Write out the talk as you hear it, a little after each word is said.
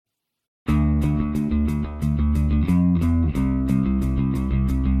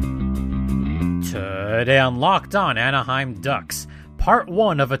Today on Locked On Anaheim Ducks, part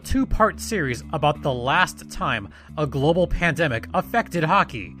one of a two-part series about the last time a global pandemic affected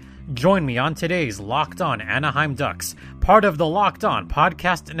hockey. Join me on today's Locked On Anaheim Ducks, part of the Locked On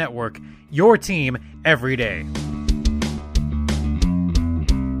Podcast Network, your team every day.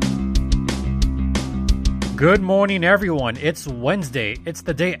 Good morning, everyone. It's Wednesday. It's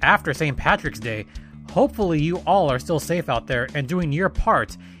the day after St. Patrick's Day. Hopefully you all are still safe out there and doing your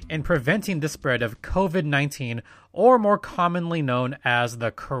part in preventing the spread of COVID-19, or more commonly known as the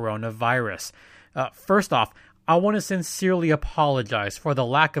coronavirus. First off, I want to sincerely apologize for the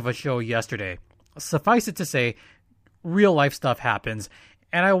lack of a show yesterday. Suffice it to say, real life stuff happens,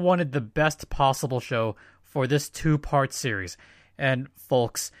 and I wanted the best possible show for this two-part series. And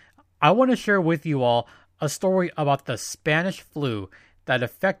folks, I want to share with you all a story about the Spanish flu that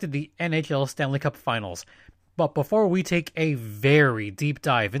affected the NHL Stanley Cup Finals. But before we take a very deep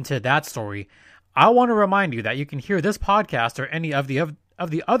dive into that story, I want to remind you that you can hear this podcast or any of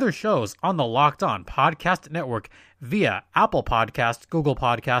the other shows on the Locked On Podcast Network via Apple Podcast, Google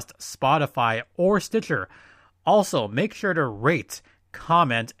Podcast, Spotify, or Stitcher. Also, make sure to rate,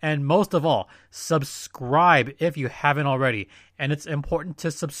 comment, and most of all, subscribe if you haven't already. And it's important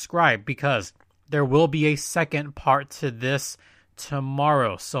to subscribe because there will be a second part to this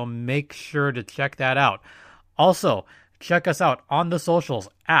tomorrow, so make sure to check that out. Also, check us out on the socials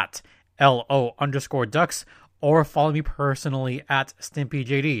at LO_Ducks or follow me personally at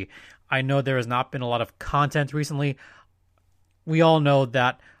StimpyJD. I know there has not been a lot of content recently. We all know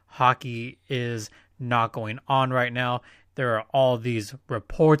that hockey is not going on right now. There are all these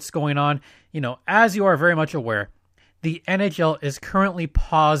reports going on. As you are very much aware, the NHL is currently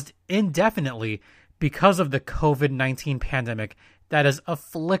paused indefinitely because of the COVID-19 pandemic that has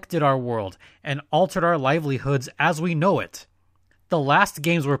afflicted our world and altered our livelihoods as we know it. The last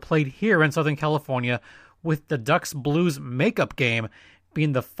games were played here in Southern California, with the Ducks Blues makeup game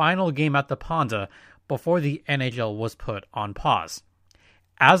being the final game at the Ponda before the NHL was put on pause.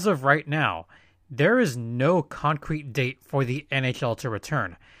 As of right now, there is no concrete date for the NHL to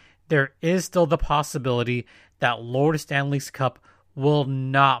return. There is still the possibility that Lord Stanley's Cup will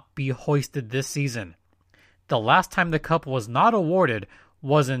not be hoisted this season. The last time the cup was not awarded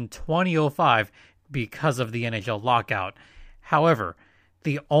was in 2005 because of the NHL lockout. However,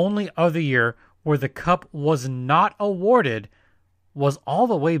 the only other year where the cup was not awarded was all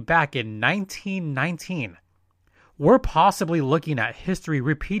the way back in 1919. We're possibly looking at history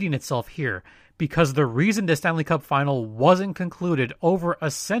repeating itself here because the reason the Stanley Cup final wasn't concluded over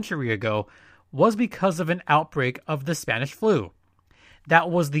a century ago was because of an outbreak of the Spanish flu. That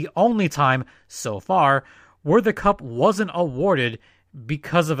was the only time so far where the cup wasn't awarded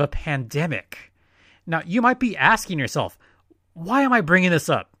because of a pandemic. Now, you might be asking yourself, why am I bringing this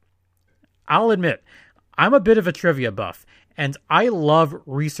up? I'll admit, I'm a bit of a trivia buff, and I love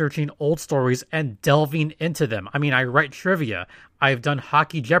researching old stories and delving into them. I write trivia. I've done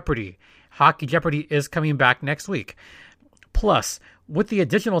Hockey Jeopardy. Hockey Jeopardy is coming back next week. Plus, with the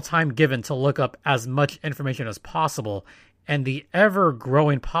additional time given to look up as much information as possible, and the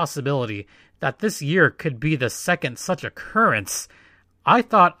ever-growing possibility that this year could be the second such occurrence, I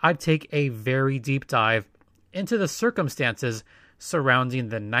thought I'd take a very deep dive into the circumstances surrounding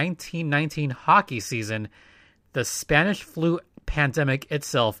the 1919 hockey season, the Spanish flu pandemic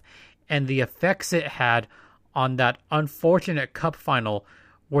itself, and the effects it had on that unfortunate cup final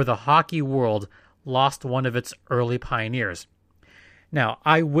where the hockey world lost one of its early pioneers. Now,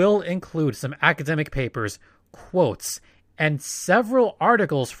 I will include some academic papers, quotes, and several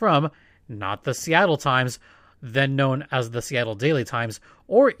articles from not the Seattle Times, then known as the Seattle Daily Times,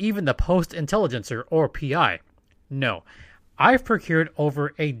 or even the Post-Intelligencer, or PI. No, I've procured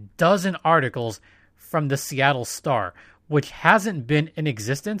over a dozen articles from the Seattle Star, which hasn't been in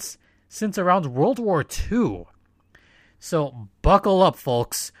existence since around World War II. So buckle up,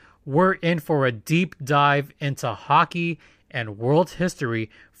 folks. We're in for a deep dive into hockey and world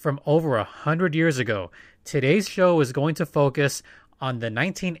history from over 100 years ago. Today's show is going to focus on the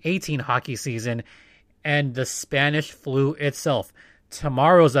 1918 hockey season and the Spanish flu itself.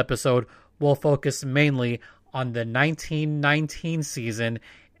 Tomorrow's episode will focus mainly on the 1919 season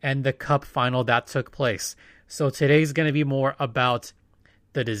and the cup final that took place. So today's going to be more about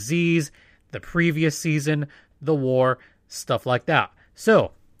the disease, the previous season, the war, stuff like that.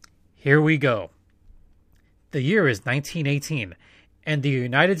 So here we go. The year is 1918, and the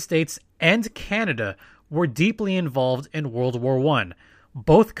United States and Canada were deeply involved in World War I.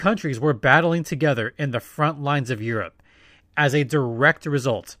 Both countries were battling together in the front lines of Europe. As a direct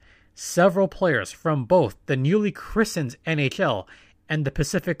result, several players from both the newly christened NHL and the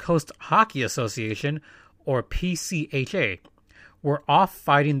Pacific Coast Hockey Association, or PCHA, were off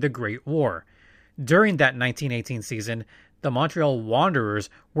fighting the Great War. During that 1918 season, the Montreal Wanderers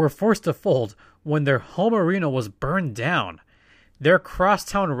were forced to fold when their home arena was burned down. Their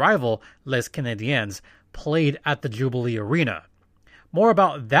crosstown rival, Les Canadiens, played at the Jubilee Arena. More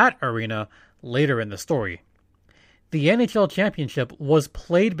about that arena later in the story. The NHL Championship was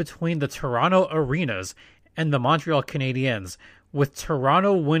played between the Toronto Arenas and the Montreal Canadiens, with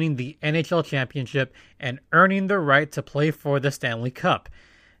Toronto winning the NHL Championship and earning the right to play for the Stanley Cup.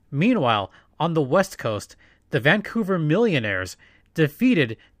 Meanwhile, on the West Coast, the Vancouver Millionaires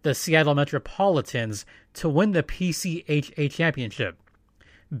defeated the Seattle Metropolitans to win the PCHA Championship.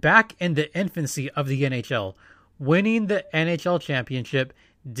 Back in the infancy of the NHL, winning the NHL Championship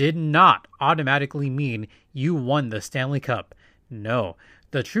did not automatically mean you won the Stanley Cup. No,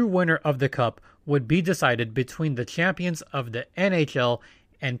 the true winner of the Cup would be decided between the champions of the NHL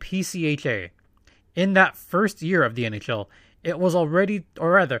and PCHA. In that first year of the NHL, it was already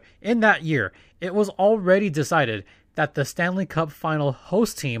decided that the Stanley Cup final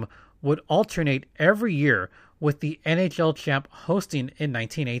host team would alternate every year, with the NHL champ hosting in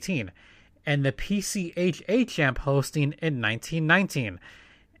 1918 and the PCHA champ hosting in 1919.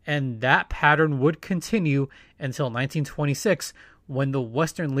 And that pattern would continue until 1926, when the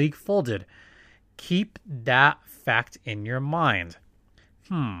Western League folded. Keep that fact in your mind.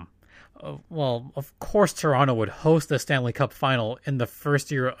 Well, of course Toronto would host the Stanley Cup final in the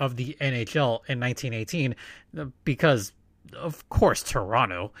first year of the NHL in 1918, because, of course,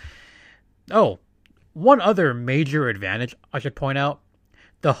 Toronto. Oh, one other major advantage I should point out.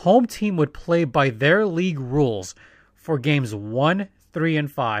 The home team would play by their league rules for games 1, 3,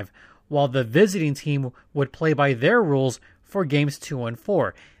 and 5, while the visiting team would play by their rules for games 2 and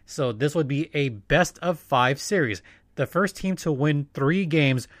 4. So this would be a best-of-5 series. The first team to win 3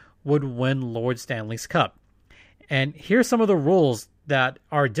 games would win Lord Stanley's Cup. And here's some of the rules that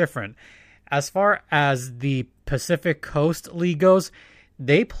are different. As far as the Pacific Coast League goes,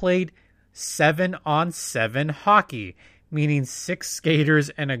 they played 7-on-7 hockey, meaning 6 skaters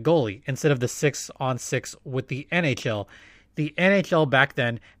and a goalie, instead of the 6-on-6 with the NHL. The NHL back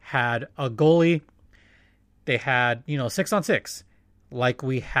then had a goalie. They had, 6-on-6, like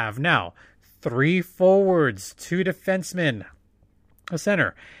we have now. 3 forwards, 2 defensemen, a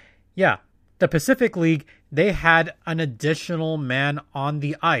center. Yeah, the Pacific League, they had an additional man on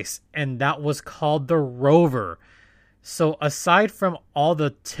the ice, and that was called the rover. So aside from all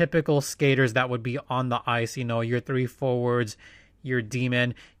the typical skaters that would be on the ice, your 3 forwards, your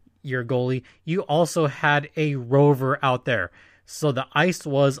D-men, your goalie, you also had a rover out there. So the ice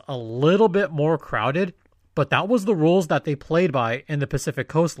was a little bit more crowded, but that was the rules that they played by in the Pacific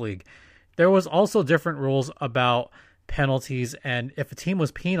Coast League. There was also different rules about penalties, and if a team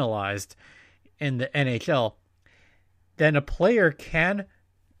was penalized in the NHL, then a player can,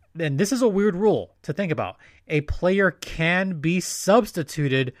 and this is a weird rule to think about, a player can be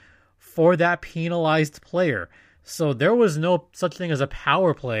substituted for that penalized player. So there was no such thing as a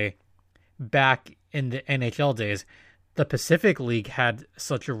power play back in the NHL days. The Pacific League had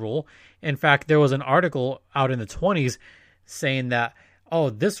such a rule. In fact, there was an article out in the 20s saying that,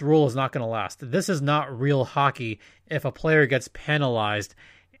 this rule is not going to last. This is not real hockey if a player gets penalized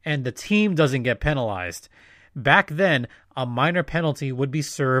and the team doesn't get penalized. Back then, a minor penalty would be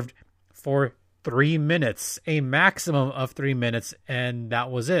served for 3 minutes, a maximum of 3 minutes, and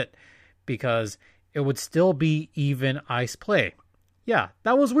that was it, because it would still be even ice play. Yeah,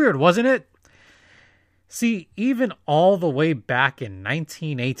 that was weird, wasn't it? See, even all the way back in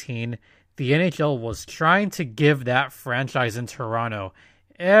 1918, the NHL was trying to give that franchise in Toronto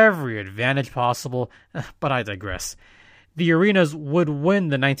every advantage possible, but I digress. The Arenas would win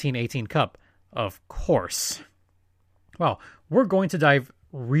the 1918 Cup, of course. Well, we're going to dive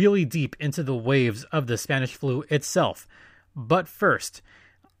really deep into the waves of the Spanish flu itself. But first,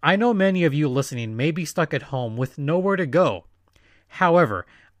 I know many of you listening may be stuck at home with nowhere to go. However,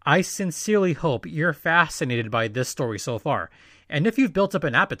 I sincerely hope you're fascinated by this story so far. And if you've built up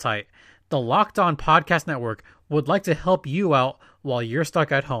an appetite, the Locked On Podcast Network would like to help you out while you're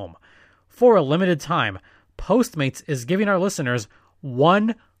stuck at home. For a limited time, Postmates is giving our listeners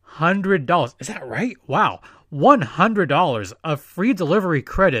 $100. Is that right? Wow. $100 of free delivery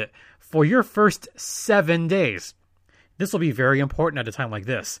credit for your first 7 days. This will be very important at a time like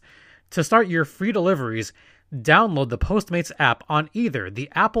this. To start your free deliveries, download the Postmates app on either the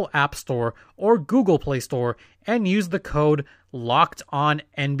Apple App Store or Google Play Store and use the code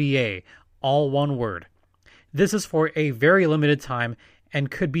LOCKEDONNBA, all one word. This is for a very limited time,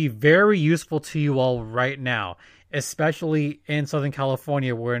 and could be very useful to you all right now, especially in Southern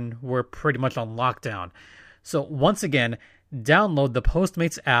California when we're pretty much on lockdown. So once again, download the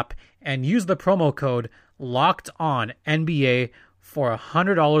Postmates app and use the promo code LOCKEDONNBA for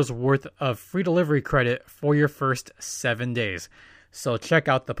 $100 worth of free delivery credit for your first 7 days. So check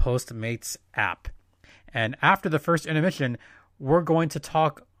out the Postmates app. And after the first intermission, we're going to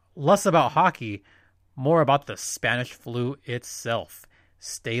talk less about hockey, more about the Spanish flu itself.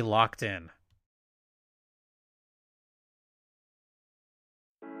 Stay locked in.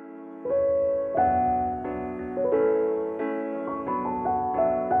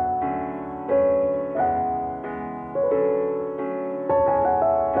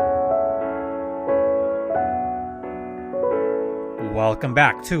 Welcome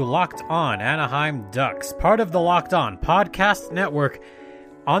back to Locked On Anaheim Ducks, part of the Locked On Podcast Network.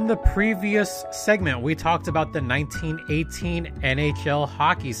 On the previous segment, we talked about the 1918 NHL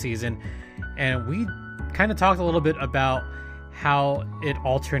hockey season, and we kind of talked a little bit about how it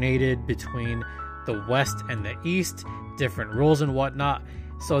alternated between the West and the East, different rules and whatnot.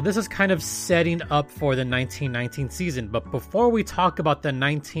 So this is kind of setting up for the 1919 season. But before we talk about the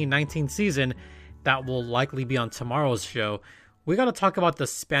 1919 season, that will likely be on tomorrow's show, we got to talk about the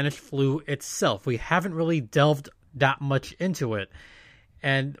Spanish flu itself. We haven't really delved that much into it.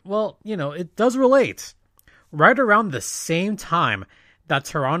 And, well, it does relate. Right around the same time that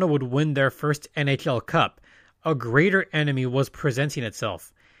Toronto would win their first NHL Cup, a greater enemy was presenting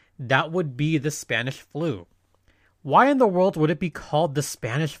itself. That would be the Spanish flu. Why in the world would it be called the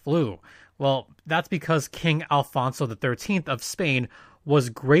Spanish flu? Well, that's because King Alfonso XIII of Spain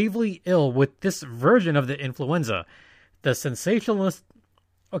was gravely ill with this version of the influenza. The sensationalist...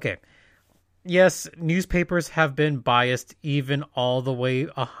 Okay. Yes, newspapers have been biased even all the way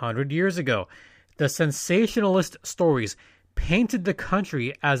 100 years ago. The sensationalist stories painted the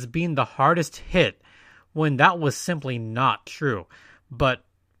country as being the hardest hit when that was simply not true. But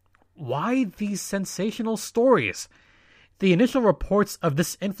why these sensational stories? The initial reports of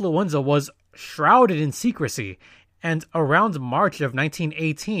this influenza was shrouded in secrecy, and around March of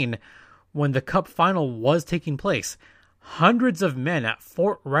 1918, when the Cup final was taking place, hundreds of men at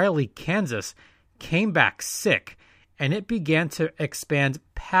Fort Riley, Kansas, came back sick, and it began to expand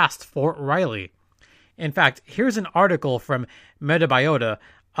past Fort Riley. In fact, here's an article from Metabiota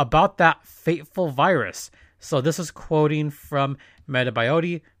about that fateful virus. So this is quoting from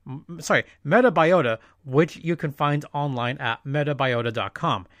Metabiota, which you can find online at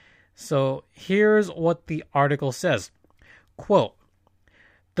metabiota.com. So here's what the article says. Quote,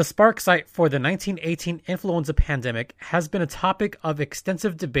 "The spark site for the 1918 influenza pandemic has been a topic of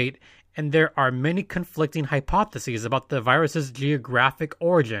extensive debate, and there are many conflicting hypotheses about the virus's geographic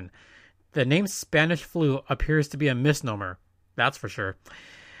origin. The name Spanish flu appears to be a misnomer, that's for sure."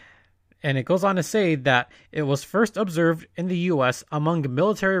 And it goes on to say that it was first observed in the U.S. among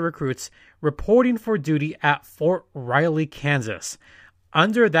military recruits reporting for duty at Fort Riley, Kansas.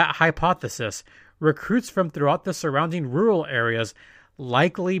 Under that hypothesis, recruits from throughout the surrounding rural areas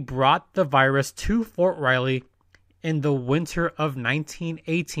likely brought the virus to Fort Riley in the winter of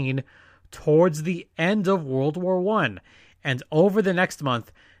 1918 towards the end of World War I. And over the next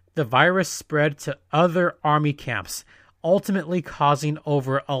month, the virus spread to other army camps, ultimately causing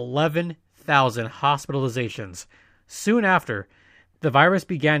over 11,000 hospitalizations. Soon after, the virus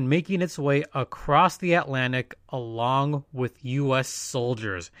began making its way across the Atlantic along with U.S.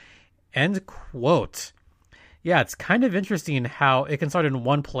 soldiers. End quote. Yeah, it's kind of interesting how it can start in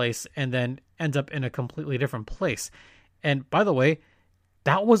one place and then end up in a completely different place. And by the way,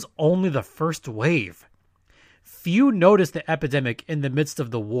 that was only the first wave. Few noticed the epidemic in the midst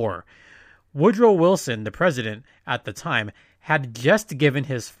of the war. Woodrow Wilson, the president at the time, had just given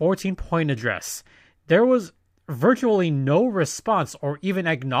his 14-point address. There was virtually no response or even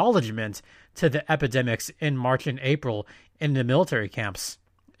acknowledgement to the epidemics in March and April in the military camps.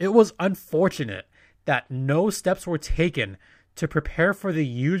 It was unfortunate that no steps were taken to prepare for the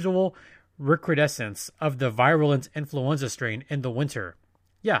usual recrudescence of the virulent influenza strain in the winter.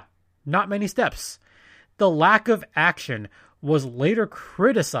 Yeah, not many steps. The lack of action was later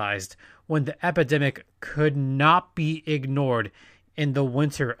criticized when the epidemic could not be ignored in the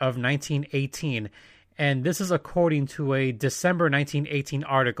winter of 1918, and this is according to a December 1918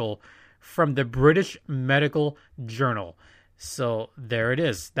 article from the British Medical Journal. So there it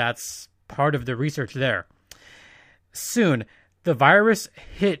is. That's part of the research there. Soon, the virus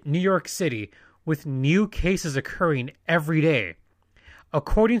hit New York City with new cases occurring every day.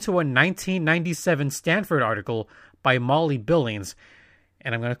 According to a 1997 Stanford article by Molly Billings,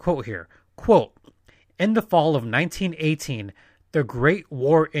 and I'm going to quote here, quote, "In the fall of 1918, The Great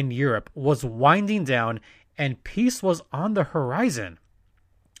War in Europe was winding down and peace was on the horizon.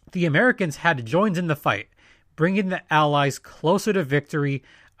 The Americans had joined in the fight, bringing the Allies closer to victory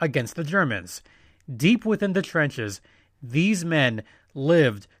against the Germans. Deep within the trenches, these men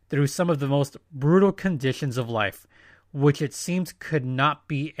lived through some of the most brutal conditions of life, which it seemed could not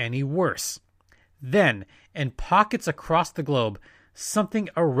be any worse. Then, in pockets across the globe, something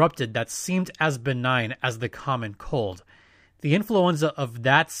erupted that seemed as benign as the common cold. The influenza of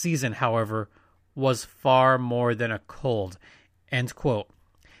that season, however, was far more than a cold. End quote.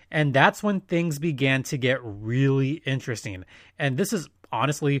 And that's when things began to get really interesting. And this is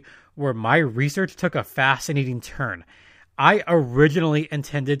honestly where my research took a fascinating turn. I originally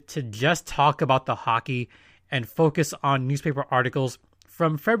intended to just talk about the hockey and focus on newspaper articles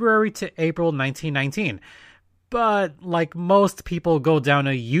from February to April 1919. But like most people go down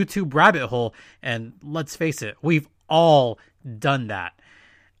a YouTube rabbit hole, and let's face it, we've all done that.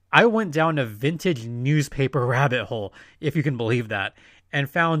 I went down a vintage newspaper rabbit hole, if you can believe that, and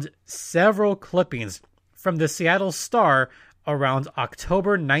found several clippings from the Seattle Star around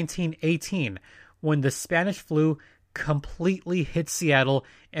October 1918, when the Spanish flu completely hit Seattle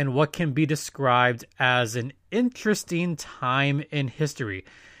in what can be described as an interesting time in history.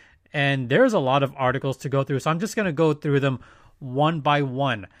 And there's a lot of articles to go through, so I'm just going to go through them one by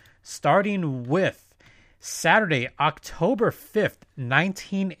one, starting with Saturday, October 5th,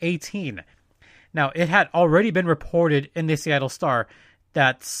 1918. Now, it had already been reported in the Seattle Star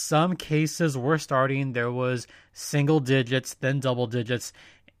that some cases were starting. There was single digits, then double digits,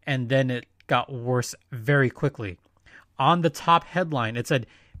 and then it got worse very quickly. On the top headline, it said,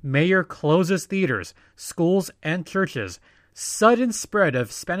 "Mayor closes theaters, schools, and churches. Sudden spread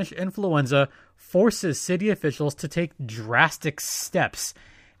of Spanish influenza forces city officials to take drastic steps."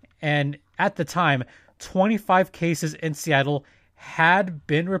 And at the time, 25 cases in Seattle had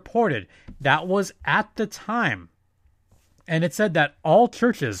been reported. That was at the time. And it said that all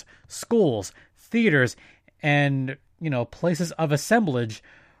churches, schools, theaters, and, places of assemblage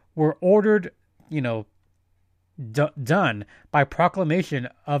were ordered, done by proclamation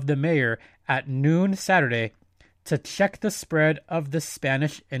of the mayor at noon Saturday to check the spread of the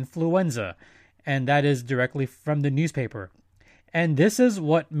Spanish influenza. And that is directly from the newspaper. And this is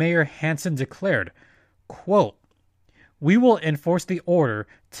what Mayor Hansen declared, quote, "We will enforce the order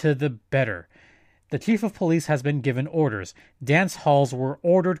to the better. The chief of police has been given orders. Dance halls were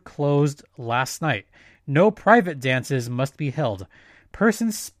ordered closed last night. No private dances must be held.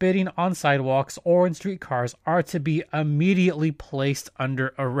 Persons spitting on sidewalks or in streetcars are to be immediately placed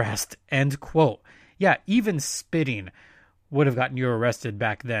under arrest." End quote. Yeah, even spitting would have gotten you arrested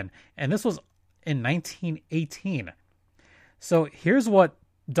back then. And this was in 1918. So here's what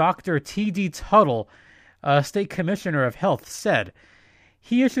Dr. T.D. Tuttle, State Commissioner of Health, said.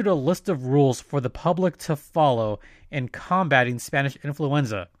 He issued a list of rules for the public to follow in combating Spanish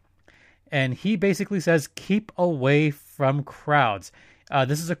influenza. And he basically says, keep away from crowds.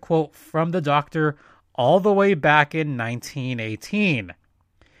 This is a quote from the doctor all the way back in 1918.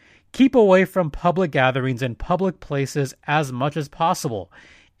 Keep away from public gatherings and public places as much as possible.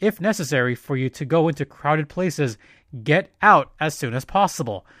 If necessary for you to go into crowded places, get out as soon as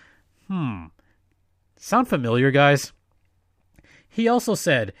possible. Sound familiar, guys? He also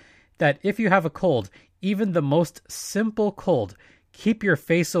said that if you have a cold, even the most simple cold, keep your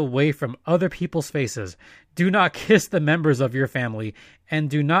face away from other people's faces. Do not kiss the members of your family, and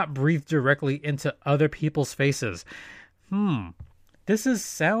do not breathe directly into other people's faces. This is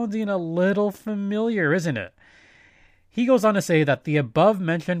sounding a little familiar, isn't it? He goes on to say that the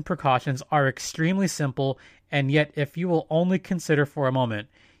above-mentioned precautions are extremely simple, and yet if you will only consider for a moment,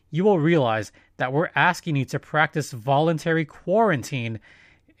 you will realize that we're asking you to practice voluntary quarantine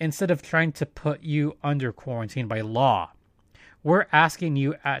instead of trying to put you under quarantine by law. We're asking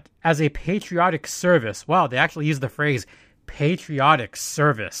you as a patriotic service, wow, they actually use the phrase patriotic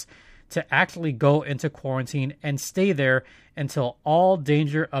service, to actually go into quarantine and stay there until all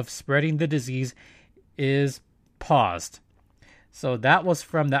danger of spreading the disease is paused. So that was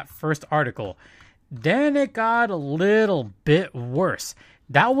from that first article. Then it got a little bit worse.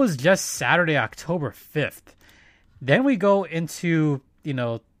 That was just Saturday, October 5th. Then we go into,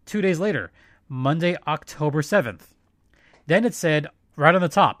 2 days later, Monday, October 7th. Then it said right on the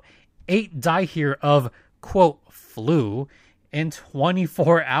top, 8 die here of, quote, flu in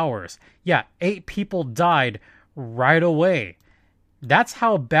 24 hours. Yeah, 8 people died right away. That's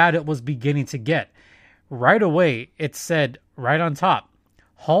how bad it was beginning to get. Right away, it said right on top,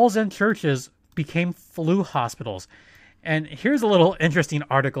 halls and churches became flu hospitals. And here's a little interesting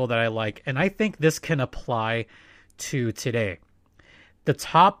article that I like, and I think this can apply to today. The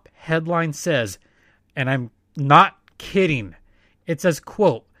top headline says, and I'm not kidding, it says,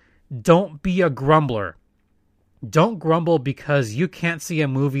 quote, "Don't be a grumbler. Don't grumble because you can't see a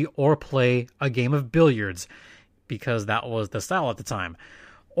movie or play a game of billiards," because that was the style at the time,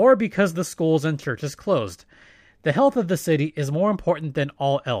 "or because the schools and churches closed. The health of the city is more important than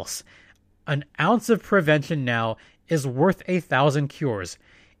all else. An ounce of prevention now is worth 1,000 cures.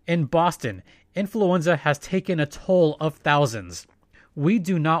 In Boston, influenza has taken a toll of thousands. We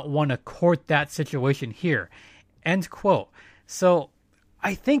do not want to court that situation here." End quote. So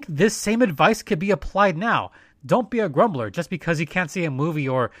I think this same advice could be applied now. Don't be a grumbler just because you can't see a movie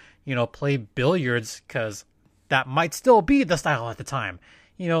or, play billiards, because that might still be the style at the time.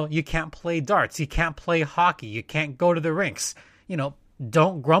 You can't play darts. You can't play hockey. You can't go to the rinks.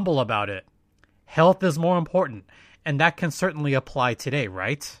 Don't grumble about it. Health is more important. And that can certainly apply today,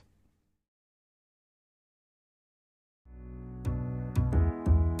 right?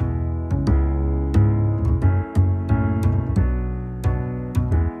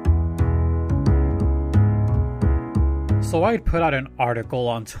 So I put out an article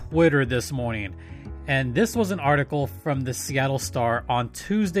on Twitter this morning, and this was an article from the Seattle Star on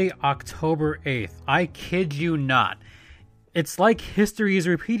Tuesday, October 8th. I kid you not. It's like history is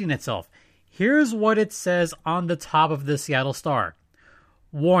repeating itself. Here's what it says on the top of the Seattle Star.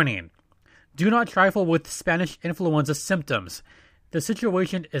 Warning: do not trifle with Spanish influenza symptoms. The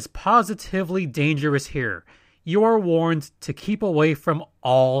situation is positively dangerous here. You are warned to keep away from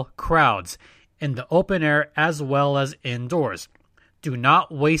all crowds, in the open air as well as indoors. Do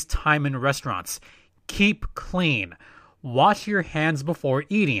not waste time in restaurants. Keep clean. Wash your hands before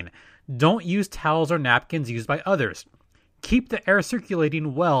eating. Don't use towels or napkins used by others. Keep the air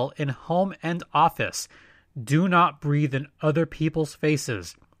circulating well in home and office. Do not breathe in other people's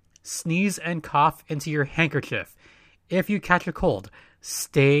faces. Sneeze and cough into your handkerchief. If you catch a cold,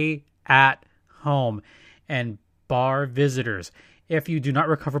 stay at home and bar visitors. If you do not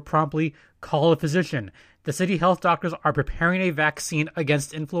recover promptly, call a physician. The city health doctors are preparing a vaccine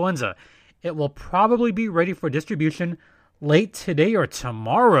against influenza. It will probably be ready for distribution late today or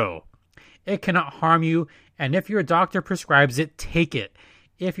tomorrow. It cannot harm you, and if your doctor prescribes it, take it.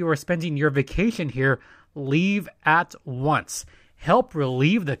 If you are spending your vacation here, leave at once. Help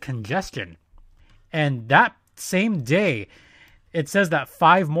relieve the congestion. And that same day, it says that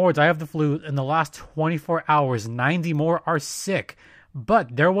 5 more die of the flu in the last 24 hours. 90 more are sick.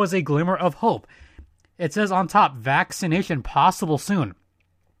 But there was a glimmer of hope. It says on top, vaccination possible soon.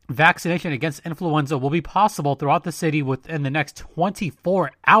 Vaccination against influenza will be possible throughout the city within the next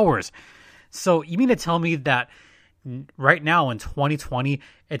 24 hours. So you mean to tell me that right now in 2020,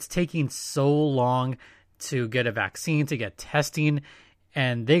 it's taking so long to get a vaccine, to get testing,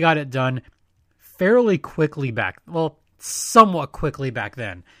 and they got it done fairly quickly somewhat quickly back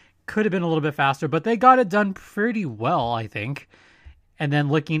then. Could have been a little bit faster, but they got it done pretty well, I think. And then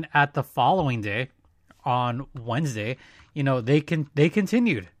looking at the following day, on Wednesday, they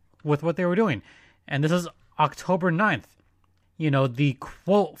continued with what they were doing. And this is October 9th. The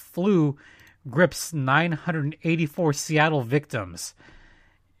quote flu grips 984 Seattle victims.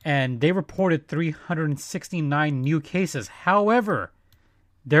 And they reported 369 new cases. However,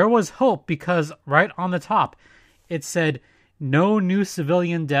 there was hope because right on the top, it said, no new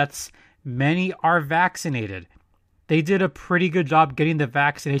civilian deaths. Many are vaccinated. They did a pretty good job getting the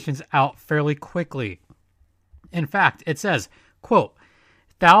vaccinations out fairly quickly. In fact, it says, quote,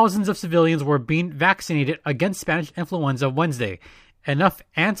 thousands of civilians were being vaccinated against Spanish influenza Wednesday. Enough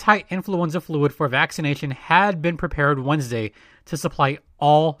anti-influenza fluid for vaccination had been prepared Wednesday to supply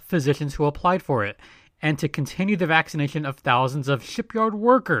all physicians who applied for it and to continue the vaccination of thousands of shipyard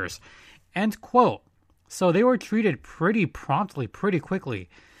workers. End quote. So they were treated pretty promptly, pretty quickly.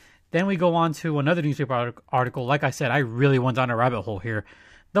 Then we go on to another newspaper article. Like I said, I really went down a rabbit hole here.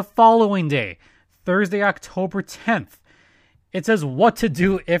 The following day, Thursday, October 10th, it says what to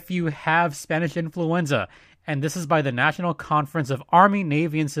do if you have Spanish influenza. And this is by the National Conference of Army,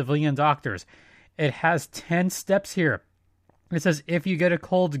 Navy, and Civilian Doctors. It has 10 steps here. It says if you get a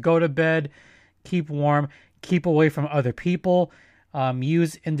cold, go to bed, keep warm, keep away from other people,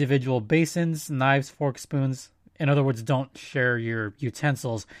 use individual basins, knives, forks, spoons. In other words, don't share your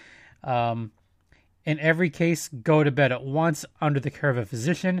utensils. In every case, go to bed at once under the care of a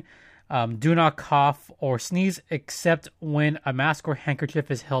physician. Do not cough or sneeze except when a mask or handkerchief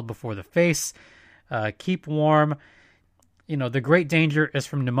is held before the face. Keep warm. The great danger is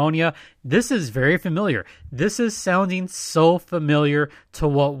from pneumonia. This is very familiar. This is sounding so familiar to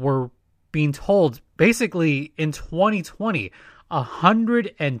what we're being told basically in 2020,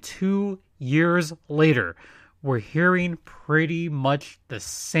 102 years later. we're hearing pretty much the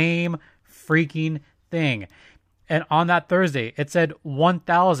same freaking thing. And on that Thursday, it said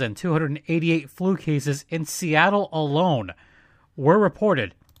 1,288 flu cases in Seattle alone were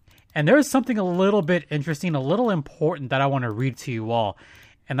reported. And there is something a little bit interesting, a little important that I want to read to you all.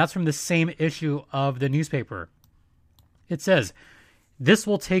 And that's from the same issue of the newspaper. It says, this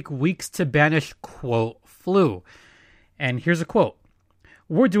will take weeks to banish, quote, flu. And here's a quote.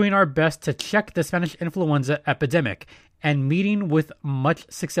 We're doing our best to check the Spanish influenza epidemic and meeting with much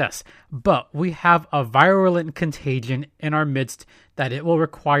success, but we have a virulent contagion in our midst that it will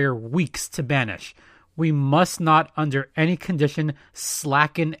require weeks to banish. We must not, under any condition,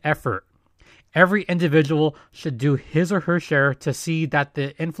 slacken effort. Every individual should do his or her share to see that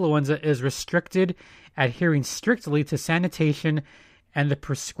the influenza is restricted, adhering strictly to sanitation and the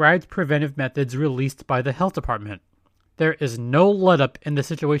prescribed preventive methods released by the health department. There is no let-up in the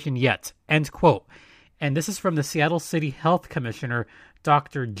situation yet, end quote. And this is from the Seattle City Health Commissioner,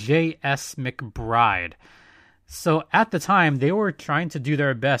 Dr. J.S. McBride. So at the time, they were trying to do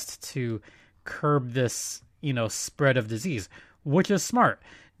their best to curb this, spread of disease, which is smart.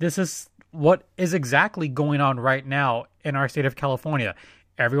 This is what is exactly going on right now in our state of California.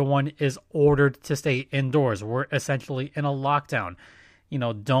 Everyone is ordered to stay indoors. We're essentially in a lockdown.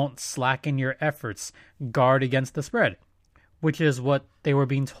 Don't slacken your efforts. Guard against the spread, which is what they were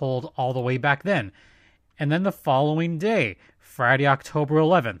being told all the way back then. And then the following day, Friday, October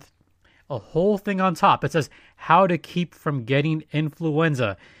 11th, a whole thing on top. It says how to keep from getting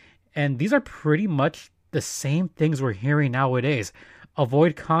influenza. And these are pretty much the same things we're hearing nowadays.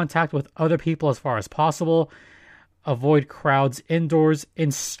 Avoid contact with other people as far as possible. Avoid crowds indoors,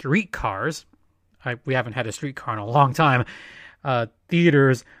 in streetcars. We haven't had a streetcar in a long time.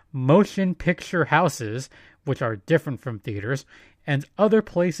 Theaters, motion picture houses, which are different from theaters, and other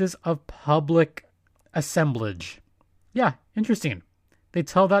places of public assemblage. Yeah, interesting. They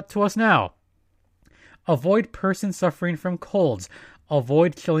tell that to us now. Avoid persons suffering from colds.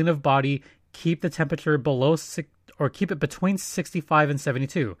 Avoid chilling of body. Keep the temperature keep it between 65 and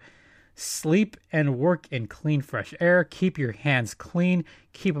 72. Sleep and work in clean, fresh air. Keep your hands clean.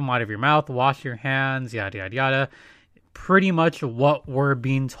 Keep them out of your mouth. Wash your hands, yada, yada, yada. Pretty much what we're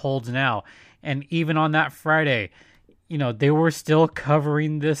being told now. And even on that Friday, they were still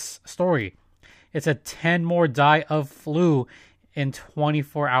covering this story. It said 10 more die of flu in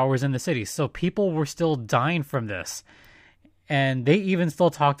 24 hours in the city. So people were still dying from this. And they even still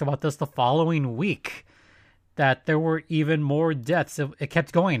talked about this the following week, that there were even more deaths. It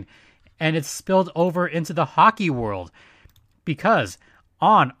kept going. And it spilled over into the hockey world because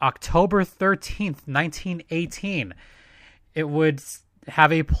on October 13th, 1918, it would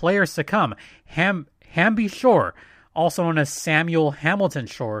have a player succumb. Hamby Shore, also known as Samuel Hamilton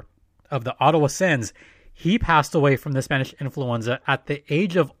Shore of the Ottawa Sens, he passed away from the Spanish influenza at the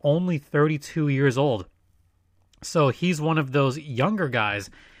age of only 32 years old. So he's one of those younger guys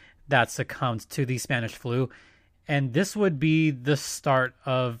that succumbed to the Spanish flu. And this would be the start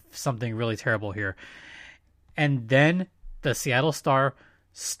of something really terrible here. And then the Seattle Star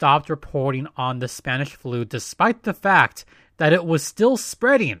stopped reporting on the Spanish flu despite the fact that it was still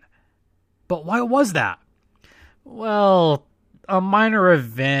spreading. But why was that? Well, a minor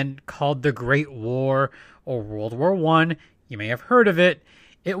event called the Great War or World War I, you may have heard of it,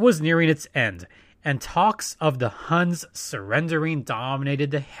 it was nearing its end, and talks of the Huns surrendering dominated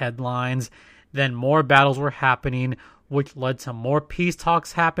the headlines. Then more battles were happening, which led to more peace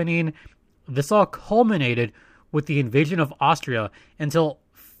talks happening. This all culminated with the invasion of Austria until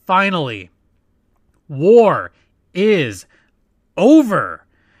finally, war is over.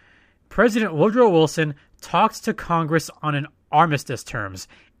 President Woodrow Wilson talked to Congress on an armistice terms,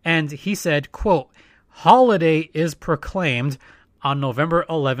 and he said, quote, holiday is proclaimed on November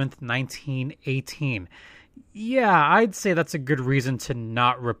 11th, 1918. Yeah, I'd say that's a good reason to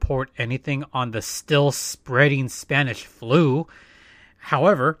not report anything on the still spreading Spanish flu.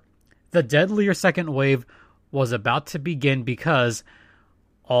 However, the deadlier second wave was about to begin because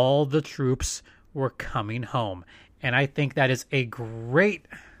all the troops were coming home. And I think that is a great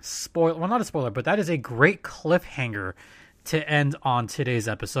spoiler. Well, not a spoiler, but that is a great cliffhanger to end on today's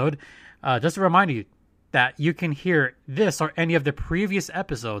episode. Just to remind you that you can hear this or any of the previous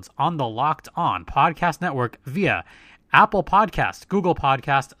episodes on the Locked On Podcast Network via Apple Podcast, Google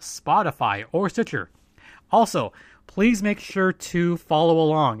Podcast, Spotify, or Stitcher. Also, please make sure to follow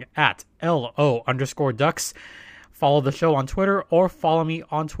along at LO_Ducks. Follow the show on Twitter or follow me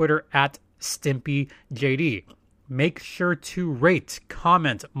on Twitter at StimpyJD. Make sure to rate,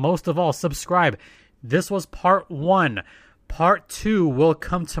 comment, most of all, subscribe. This was part 1. Part 2 will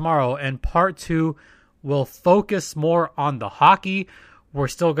come tomorrow, and part 2 we'll focus more on the hockey. We're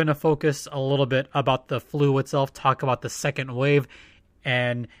still going to focus a little bit about the flu itself, talk about the second wave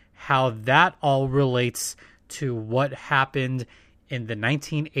and how that all relates to what happened in the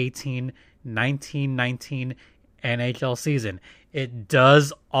 1918-1919 NHL season. It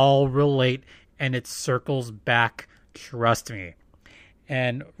does all relate, and it circles back, trust me.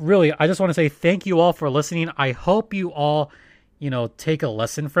 And really, I just want to say thank you all for listening. I hope you all, take a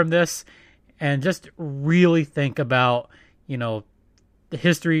lesson from this and just really think about, the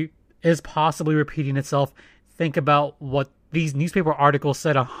history is possibly repeating itself. Think about what these newspaper articles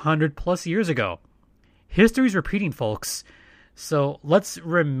said 100 plus years ago. History's repeating, folks. So let's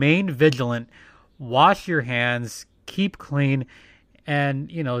remain vigilant, wash your hands, keep clean, and,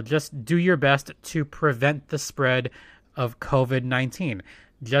 just do your best to prevent the spread of COVID-19.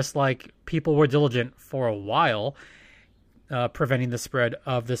 Just like people were diligent for a while preventing the spread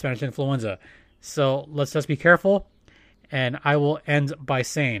of the Spanish influenza. So let's just be careful. And I will end by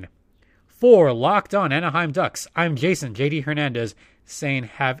saying, for Locked On Anaheim Ducks, I'm Jason JD Hernandez saying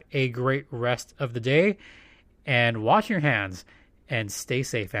have a great rest of the day and wash your hands and stay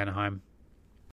safe, Anaheim.